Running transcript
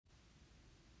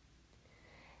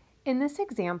In this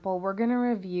example, we're going to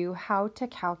review how to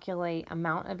calculate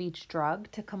amount of each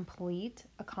drug to complete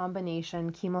a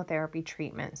combination chemotherapy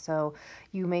treatment. So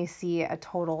you may see a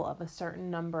total of a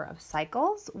certain number of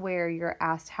cycles where you're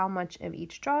asked how much of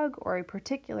each drug or a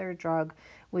particular drug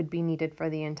would be needed for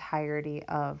the entirety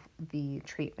of the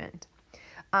treatment.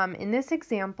 In this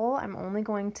example, I'm only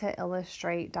going to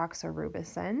illustrate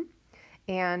doxorubicin.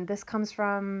 And this comes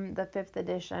from the 5th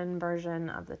edition version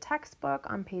of the textbook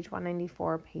on page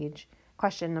 194,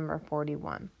 question number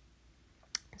 41.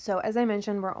 So as I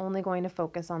mentioned, we're only going to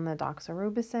focus on the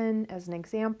doxorubicin as an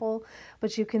example,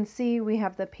 but you can see we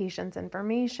have the patient's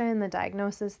information, the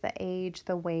diagnosis, the age,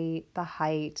 the weight, the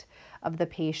height of the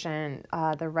patient,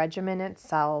 the regimen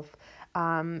itself.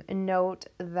 Note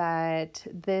that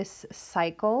this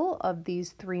cycle of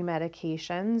these 3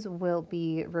 medications will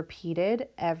be repeated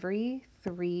every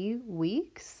 3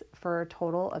 weeks for a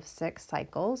total of 6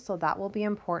 cycles. So that will be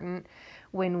important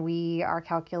when we are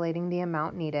calculating the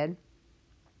amount needed.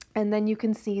 And then you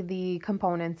can see the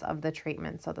components of the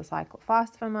treatment. So the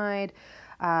cyclophosphamide,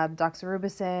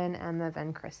 doxorubicin, and the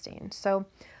vincristine. So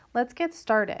let's get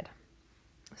started.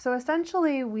 So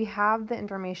essentially we have the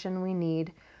information we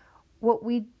need. What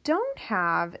we don't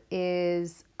have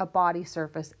is a body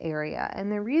surface area.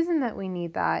 And the reason that we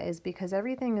need that is because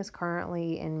everything is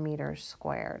currently in meters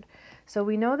squared. So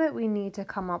we know that we need to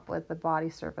come up with the body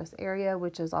surface area,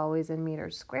 which is always in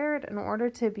meters squared, in order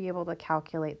to be able to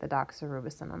calculate the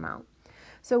doxorubicin amount.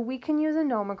 So we can use a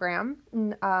nomogram.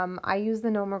 I use the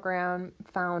nomogram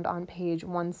found on page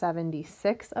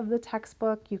 176 of the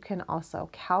textbook. You can also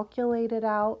calculate it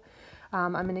out.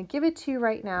 I'm going to give it to you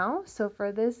right now. So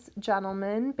for this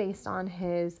gentleman, based on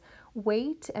his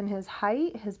weight and his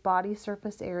height, his body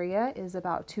surface area is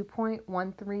about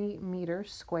 2.13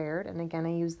 meters squared. And again,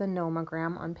 I use the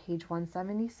nomogram on page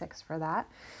 176 for that.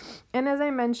 And as I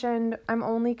mentioned, I'm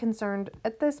only concerned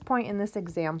at this point in this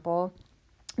example,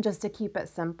 just to keep it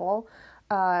simple,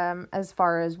 as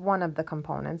far as one of the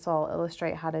components. So I'll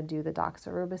illustrate how to do the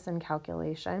doxorubicin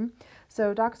calculation.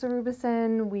 So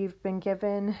doxorubicin, we've been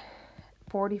given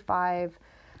 45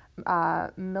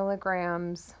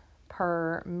 milligrams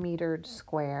per meter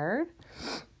squared.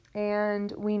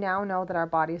 And we now know that our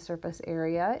body surface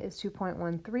area is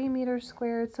 2.13 meters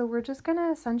squared. So we're just going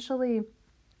to essentially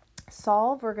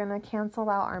solve. We're going to cancel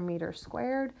out our meter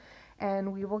squared,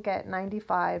 and we will get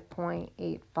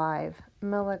 95.85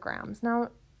 milligrams. Now,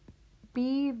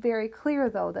 be very clear,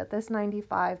 though, that this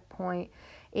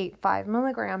 95.85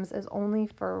 milligrams is only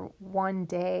for 1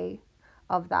 day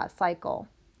of that cycle.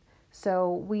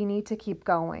 So we need to keep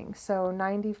going. So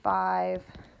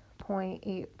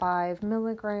 95.85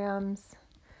 milligrams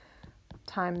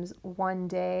times 1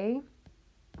 day.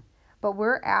 But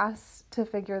we're asked to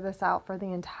figure this out for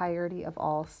the entirety of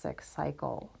all 6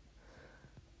 cycles.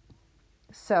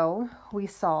 So we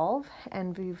solve,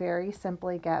 and we very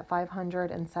simply get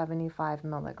 575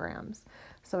 milligrams.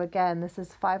 So again, this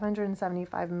is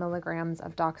 575 milligrams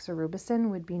of doxorubicin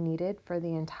would be needed for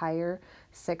the entire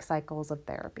 6 cycles of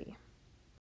therapy.